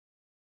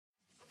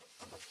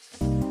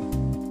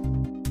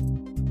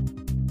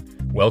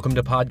Welcome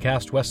to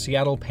Podcast West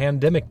Seattle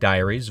Pandemic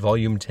Diaries,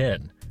 Volume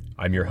 10.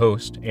 I'm your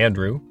host,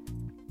 Andrew.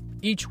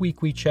 Each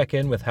week we check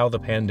in with how the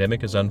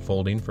pandemic is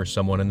unfolding for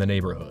someone in the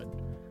neighborhood.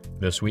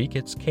 This week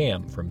it's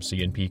Cam from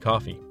C&P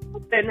Coffee.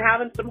 Been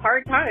having some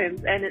hard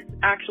times, and it's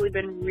actually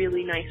been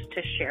really nice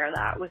to share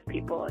that with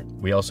people.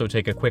 We also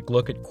take a quick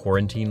look at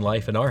quarantine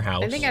life in our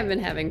house. I think I've been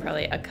having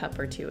probably a cup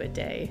or two a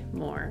day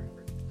more.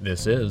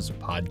 This is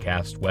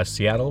Podcast West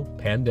Seattle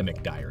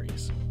Pandemic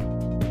Diaries.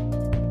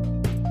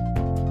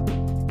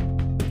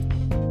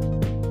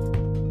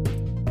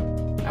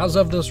 As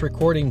of this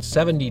recording,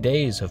 70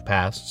 days have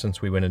passed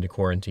since we went into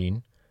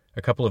quarantine.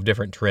 A couple of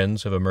different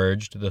trends have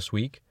emerged this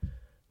week.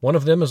 One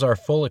of them is our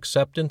full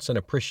acceptance and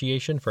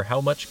appreciation for how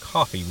much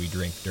coffee we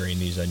drink during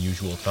these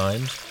unusual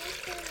times.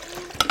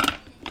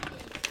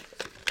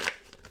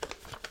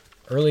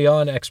 Early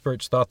on,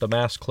 experts thought the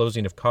mass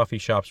closing of coffee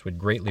shops would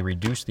greatly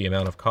reduce the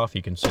amount of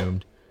coffee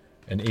consumed.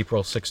 An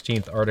April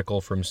 16th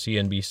article from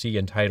CNBC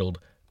entitled,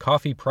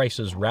 "Coffee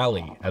Prices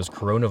Rally as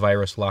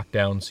Coronavirus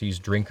Lockdown Sees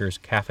Drinkers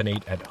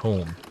Caffeinate at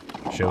Home,"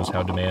 shows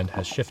how demand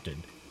has shifted.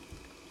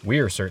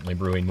 We're certainly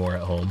brewing more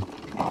at home.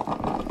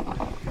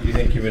 Do you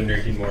think you've been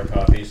drinking more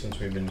coffee since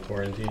we've been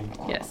quarantined?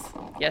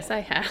 Yes,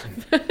 I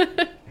have.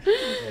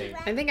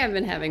 I think I've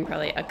been having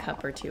probably a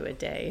cup or two a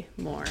day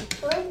more.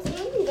 What's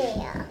in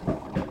there?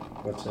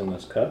 What's in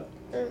this cup?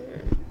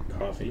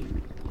 Coffee.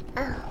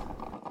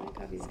 Oh.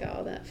 Coffee's got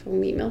all that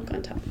foamy milk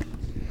on top.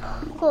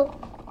 Oh,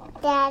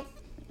 that's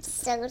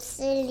so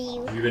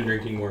silly. Have you been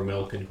drinking more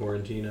milk in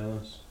quarantine,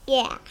 Alice?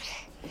 Yeah.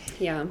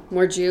 Yeah,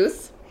 more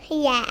juice.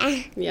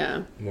 Yeah.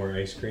 Yeah, More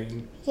ice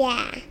cream?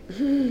 Yeah.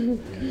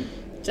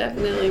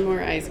 definitely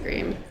more ice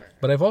cream.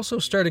 But I've also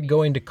started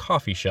going to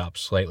coffee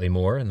shops slightly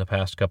more in the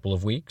past couple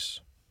of weeks.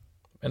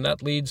 And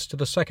that leads to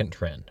the second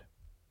trend,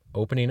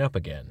 opening up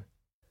again.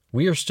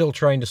 We are still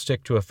trying to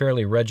stick to a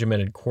fairly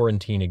regimented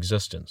quarantine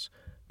existence,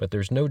 but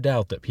there's no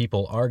doubt that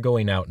people are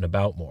going out and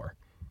about more.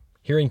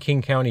 Here in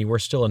King County, we're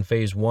still in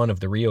phase 1 of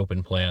the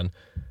reopen plan,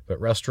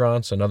 but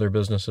restaurants and other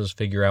businesses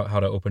figure out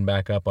how to open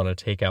back up on a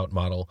takeout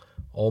model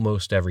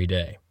almost every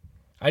day.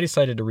 I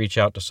decided to reach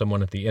out to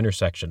someone at the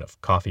intersection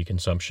of coffee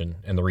consumption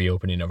and the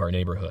reopening of our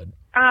neighborhood.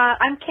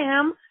 I'm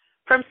Cam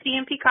from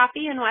C&P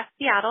Coffee in West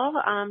Seattle.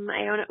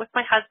 I own it with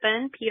my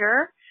husband,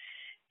 Peter,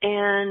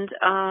 and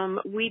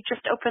we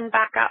just opened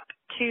back up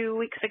 2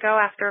 weeks ago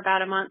after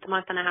about a month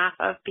and a half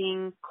of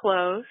being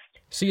closed.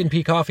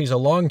 C&P Coffee's a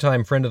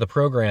longtime friend of the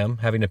program,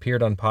 having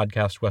appeared on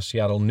Podcast West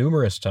Seattle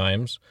numerous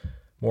times.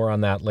 More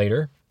on that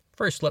later.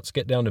 First, let's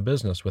get down to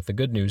business with the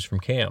good news from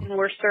Cam.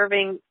 We're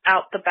serving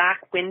out the back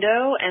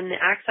window, and the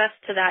access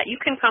to that, you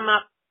can come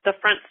up the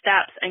front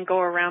steps and go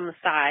around the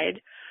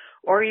side,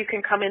 or you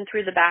can come in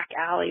through the back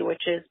alley,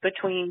 which is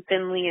between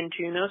Finley and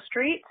Juneau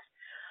Streets.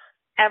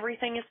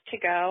 Everything is to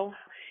go.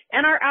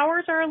 And our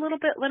hours are a little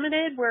bit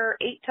limited. We're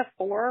 8 to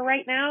 4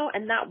 right now,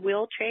 and that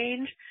will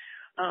change.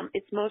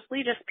 It's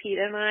mostly just Pete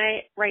and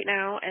I right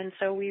now, and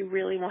so we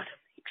really want to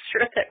make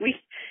sure that we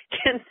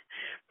can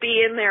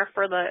be in there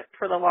for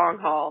the long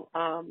haul.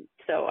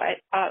 So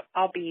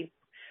I'll be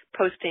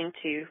posting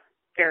to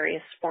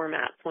various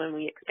formats when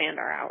we expand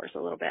our hours a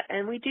little bit.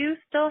 And we do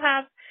still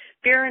have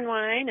beer and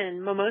wine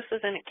and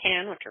mimosas in a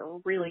can, which are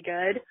really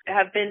good. I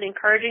have been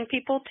encouraging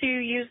people to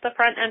use the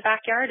front and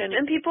backyard,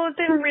 and people have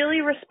been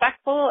really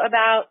respectful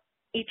about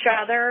each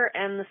other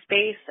and the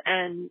space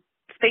and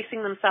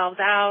spacing themselves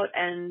out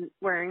and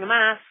wearing a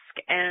mask.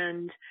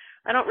 And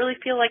I don't really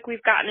feel like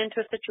we've gotten into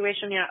a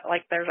situation yet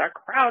like there's a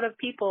crowd of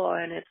people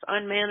and it's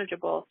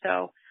unmanageable.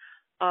 So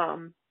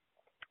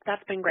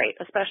that's been great,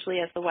 especially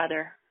as the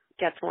weather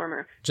gets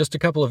warmer. Just a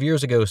couple of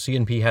years ago,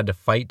 C&P had to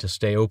fight to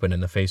stay open in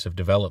the face of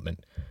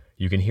development.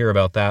 You can hear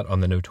about that on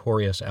the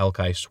Notorious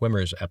Alki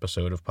Swimmers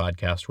episode of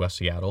Podcast West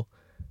Seattle.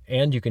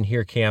 And you can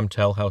hear Cam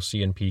tell how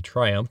C&P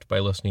triumphed by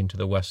listening to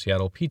the West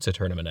Seattle Pizza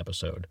Tournament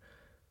episode.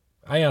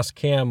 I asked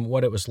Cam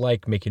what it was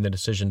like making the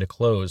decision to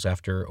close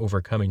after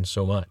overcoming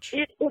so much.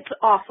 It's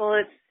awful.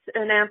 It's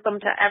an anthem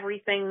to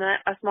everything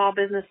that a small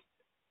business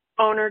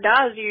owner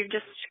does. You're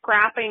just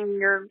scrapping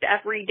your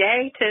every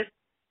day to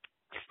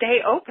stay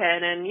open.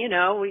 And,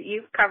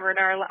 you've covered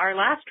our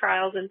last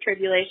trials and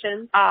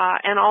tribulations.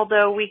 And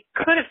although we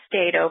could have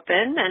stayed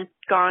open and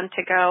gone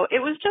to go, it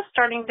was just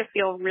starting to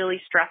feel really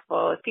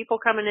stressful with people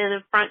coming in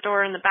the front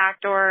door and the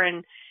back door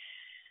and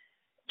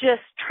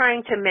just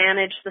trying to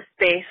manage the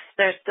space.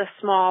 There's the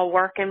small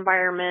work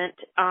environment.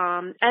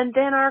 And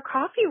then our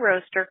coffee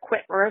roaster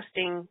quit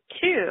roasting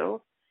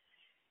too.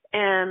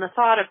 And the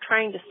thought of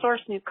trying to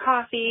source new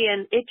coffee,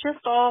 and it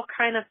just all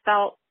kind of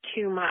felt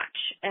too much.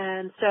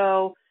 And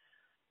so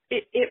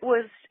it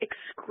was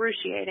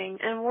excruciating,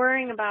 and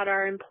worrying about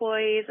our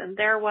employees and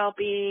their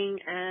well-being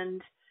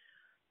and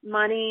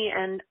money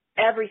and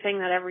everything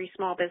that every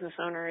small business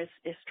owner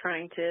is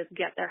trying to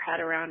get their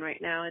head around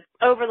right now.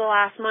 Over the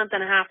last month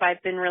and a half,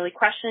 I've been really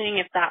questioning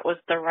if that was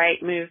the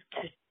right move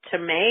to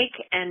make.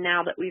 And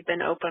now that we've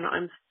been open,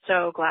 I'm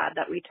so glad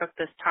that we took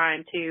this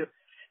time to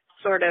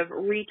sort of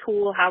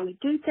retool how we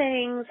do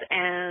things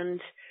and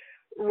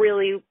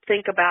really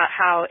think about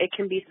how it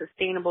can be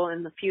sustainable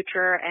in the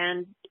future.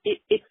 And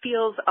it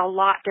feels a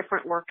lot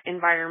different work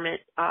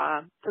environment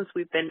since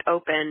we've been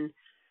open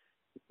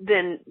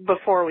than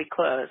before we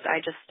closed.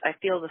 I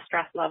feel the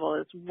stress level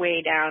is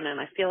way down, and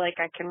I feel like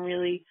I can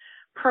really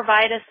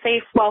provide a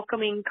safe,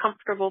 welcoming,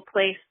 comfortable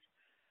place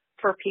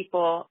for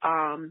people,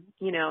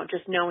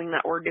 just knowing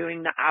that we're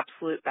doing the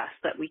absolute best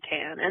that we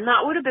can. And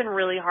that would have been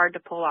really hard to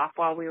pull off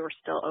while we were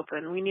still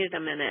open. We needed a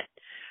minute.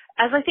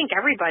 As I think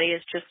everybody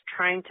is just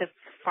trying to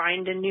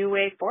find a new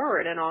way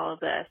forward in all of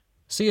this.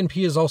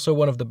 C&P is also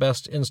one of the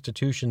best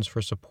institutions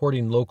for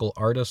supporting local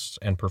artists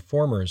and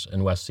performers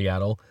in West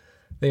Seattle.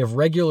 They have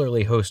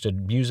regularly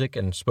hosted music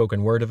and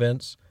spoken word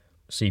events.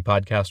 See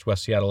Podcast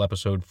West Seattle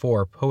Episode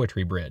 4,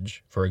 Poetry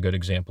Bridge, for a good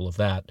example of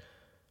that.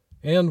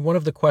 And one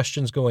of the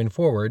questions going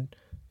forward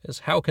is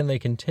how can they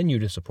continue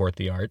to support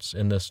the arts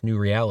in this new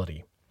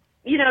reality?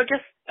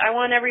 I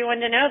want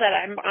everyone to know that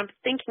I'm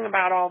thinking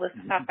about all this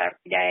stuff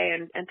every day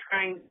and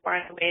trying to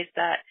find ways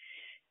that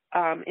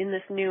in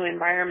this new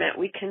environment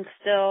we can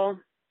still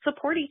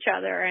support each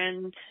other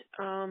and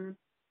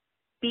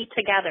be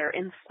together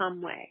in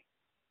some way.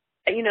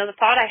 The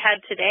thought I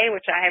had today,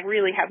 which I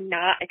really have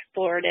not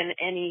explored in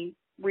any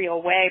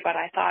real way, but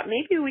I thought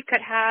maybe we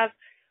could have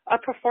a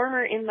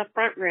performer in the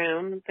front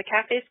room. The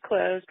cafe's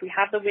closed. We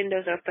have the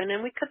windows open,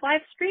 and we could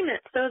live stream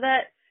it so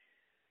that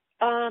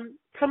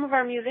some of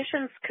our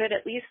musicians could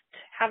at least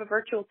have a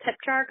virtual tip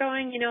jar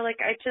going.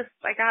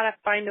 I gotta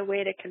find a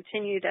way to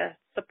continue to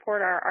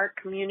support our art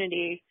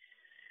community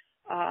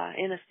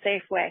in a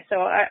safe way. So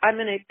I'm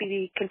going to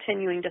be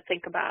continuing to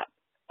think about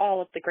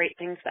all of the great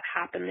things that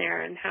happen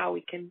there and how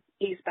we can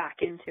ease back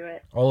into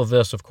it. All of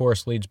this, of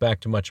course, leads back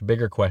to much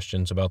bigger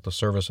questions about the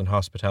service and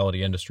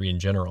hospitality industry in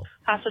general.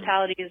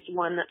 Hospitality is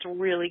one that's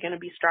really going to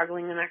be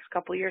struggling the next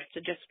couple of years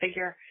to just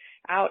figure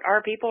out,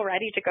 are people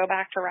ready to go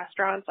back to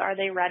restaurants? Are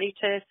they ready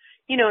to,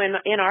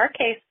 in our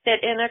case,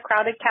 sit in a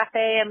crowded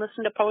cafe and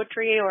listen to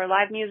poetry or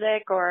live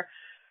music or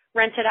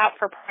rent it out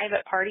for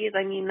private parties?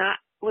 I mean, that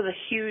was a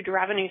huge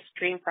revenue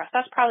stream for us.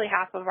 That's probably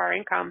half of our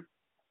income.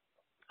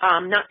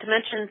 Not to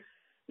mention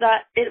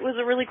that it was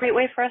a really great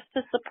way for us to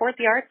support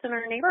the arts in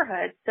our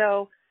neighborhood.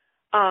 So,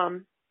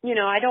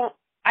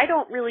 I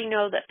don't really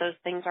know that those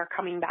things are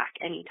coming back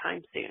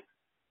anytime soon.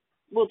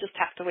 We'll just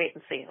have to wait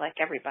and see, like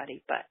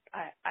everybody, but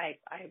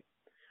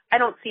I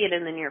don't see it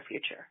in the near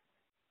future.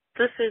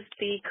 This is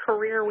the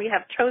career we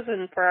have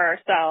chosen for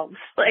ourselves.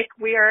 Like,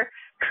 we are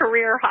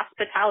career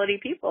hospitality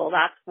people.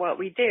 That's what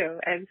we do.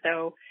 And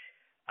so,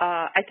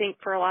 I think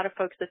for a lot of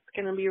folks, it's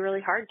going to be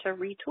really hard to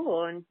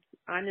retool. And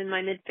I'm in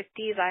my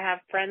mid-50s. I have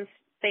friends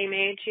same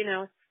age,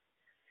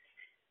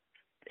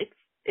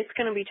 it's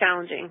going to be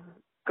challenging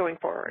going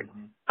forward.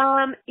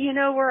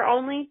 We're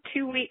only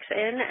 2 weeks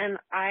in, and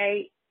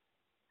I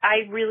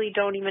really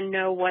don't even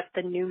know what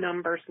the new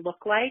numbers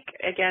look like.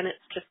 Again,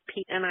 it's just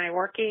Pete and I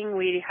working.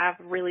 We have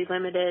really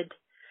limited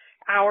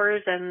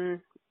hours and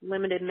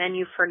limited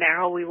menu for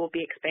now. We will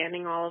be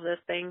expanding all of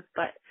those things,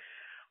 but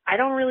I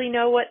don't really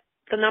know what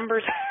the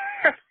numbers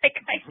are.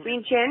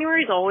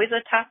 January is always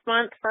a tough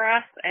month for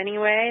us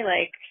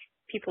anyway.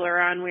 People are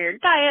on weird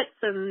diets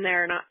and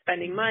they're not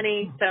spending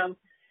money. So,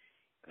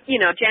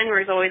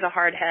 January is always a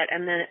hard hit,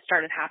 and then it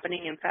started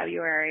happening in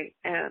February.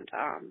 And,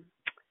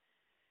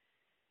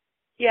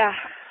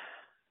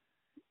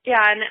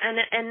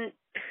 and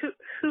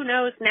who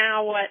knows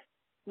now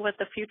what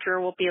the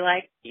future will be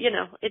like.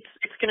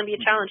 It's going to be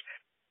a challenge.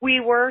 We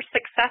were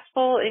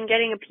successful in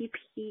getting a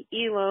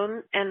PPE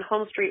loan, and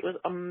Home Street was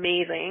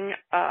amazing,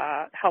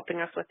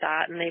 helping us with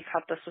that. And they've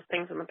helped us with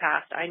things in the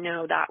past. I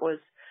know that was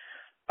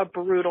a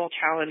brutal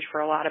challenge for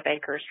a lot of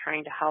bankers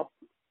trying to help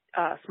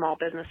small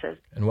businesses.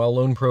 And while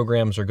loan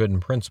programs are good in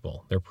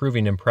principle, they're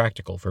proving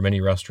impractical for many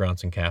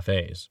restaurants and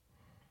cafes.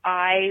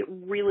 I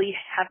really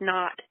have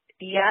not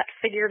yet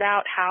figured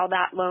out how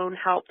that loan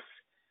helps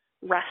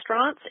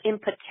restaurants in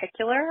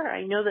particular.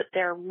 I know that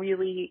they're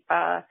really,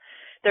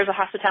 there's a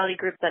hospitality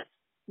group that's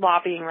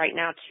lobbying right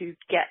now to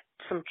get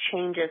some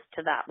changes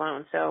to that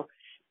loan. So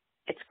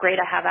it's great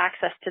I have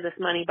access to this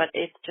money, but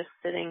it's just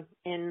sitting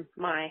in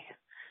my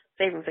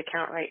savings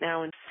account right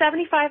now. And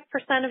 75%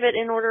 of it,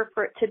 in order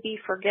for it to be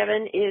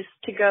forgiven, is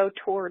to go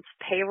towards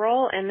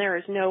payroll, and there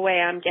is no way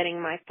I'm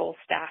getting my full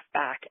staff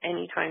back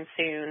anytime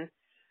soon.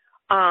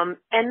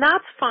 And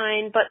that's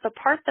fine, but the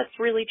part that's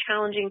really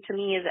challenging to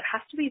me is it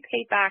has to be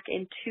paid back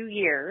in 2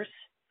 years,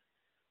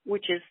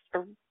 which is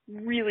a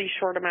really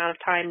short amount of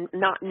time,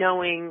 not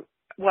knowing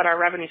what our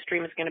revenue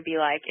stream is going to be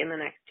like in the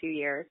next 2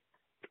 years.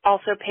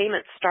 Also,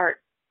 payments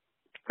start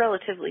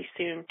relatively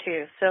soon,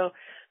 too. So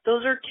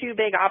those are two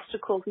big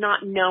obstacles,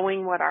 not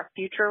knowing what our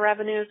future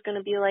revenue is going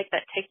to be like.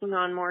 That taking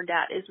on more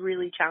debt is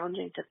really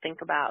challenging to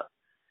think about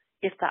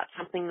if that's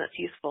something that's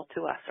useful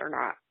to us or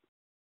not.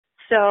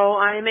 So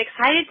I'm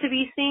excited to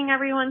be seeing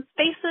everyone's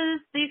faces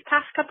these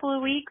past couple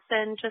of weeks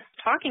and just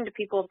talking to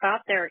people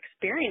about their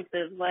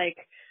experiences.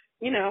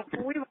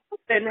 We've all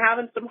been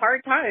having some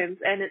hard times,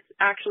 and it's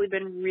actually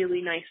been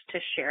really nice to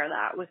share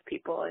that with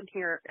people and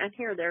hear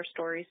their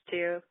stories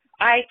too.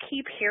 I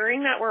keep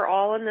hearing that we're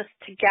all in this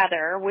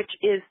together, which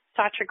is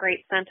such a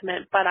great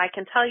sentiment, but I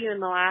can tell you in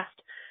the last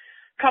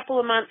couple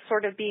of months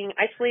sort of being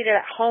isolated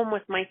at home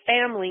with my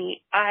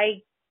family,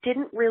 I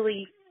didn't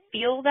really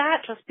feel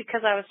that just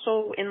because I was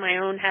so in my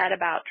own head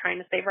about trying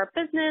to save our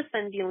business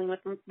and dealing with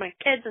my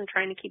kids and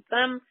trying to keep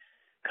them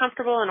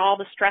comfortable and all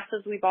the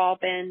stresses we've all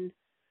been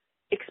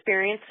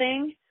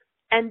experiencing.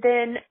 And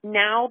then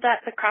now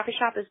that the coffee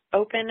shop is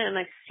open and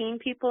I've seen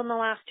people in the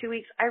last 2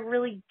 weeks, I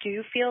really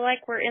do feel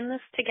like we're in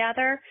this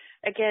together.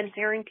 Again,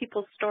 hearing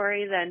people's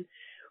stories and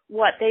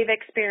what they've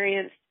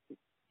experienced,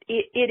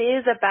 it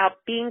is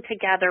about being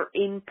together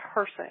in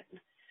person.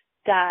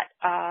 That,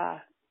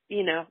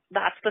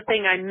 that's the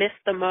thing I miss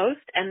the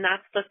most, and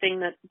that's the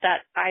thing that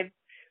I've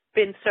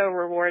been so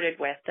rewarded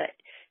with, that,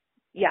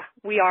 yeah,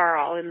 we are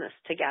all in this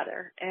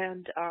together.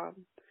 And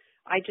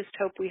I just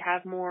hope we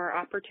have more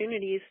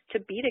opportunities to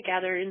be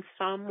together in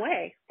some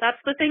way.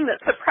 That's the thing that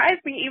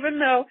surprised me. Even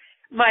though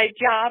my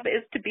job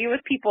is to be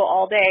with people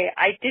all day,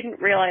 I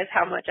didn't realize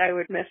how much I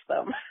would miss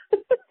them.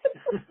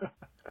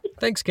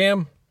 Thanks,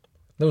 Cam.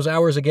 Those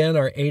hours again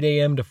are 8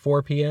 a.m. to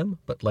 4 p.m.,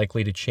 but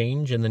likely to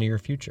change in the near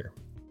future.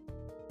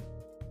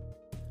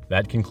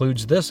 That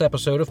concludes this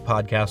episode of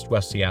Podcast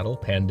West Seattle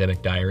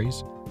Pandemic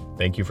Diaries.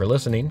 Thank you for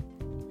listening.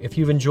 If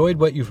you've enjoyed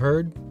what you've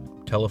heard,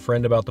 tell a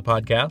friend about the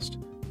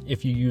podcast.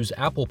 If you use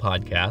Apple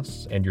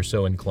Podcasts and you're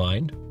so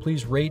inclined,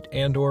 please rate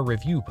and/or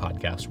review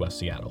Podcast West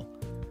Seattle.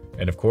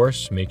 And of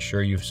course, make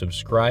sure you've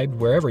subscribed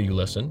wherever you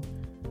listen.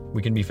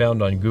 We can be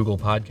found on Google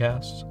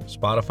Podcasts,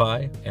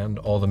 Spotify, and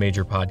all the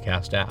major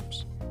podcast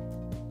apps.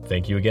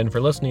 Thank you again for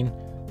listening.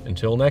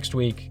 Until next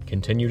week,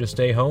 continue to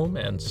stay home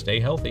and stay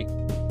healthy.